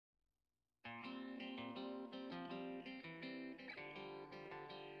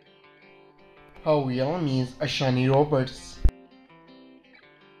Her real name is Ashani Roberts.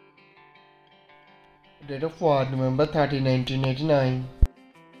 Date of birth November 30, 1989.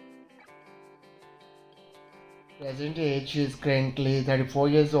 Present age she is currently 34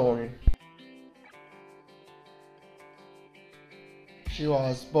 years old. She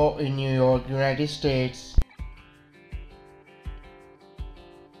was born in New York, United States.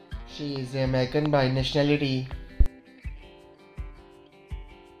 She is American by nationality.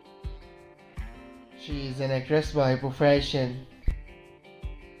 She is an actress by profession.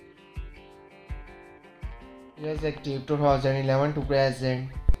 Years active 2011 to present.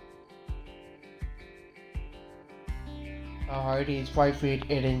 Her height is 5 feet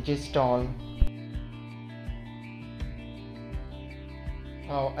 8 inches tall.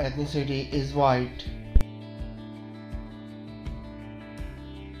 Her ethnicity is white.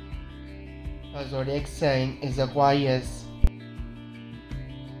 Her zodiac sign is Aquarius.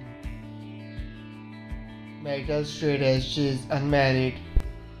 Marital status: she is unmarried.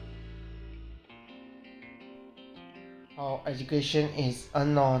 Her education is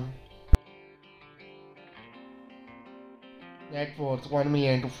unknown. Net worth $1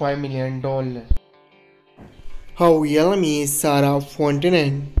 million to $5 million. Her real name is Sarah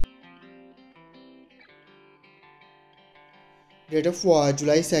Fontenot. Date of birth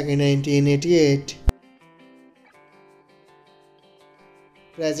July 2nd, 1988.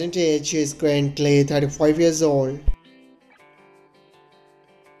 Present age she is currently 35 years old.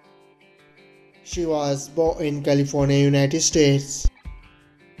 She was born in California, United States.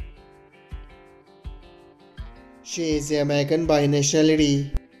 She is American by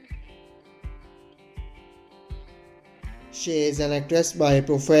nationality. She is an actress by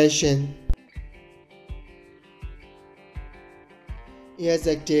profession. Years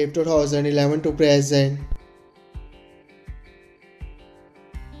active 2011 to present.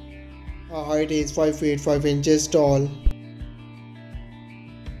 Her height is 5 feet 5 inches tall.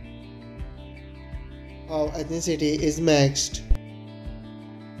 Her ethnicity is mixed.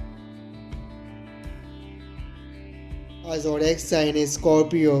 Her zodiac sign is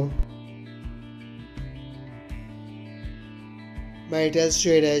Scorpio. Marital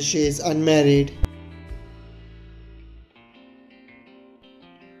status: she is unmarried.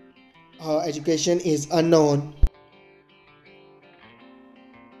 Her education is unknown.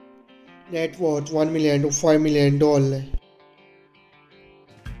 Net worth $1 million to $5 million.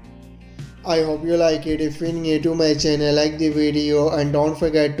 I hope you like it. If you're new to my channel, like the video and don't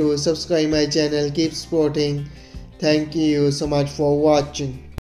forget to subscribe my channel. Keep supporting. Thank you so much for watching.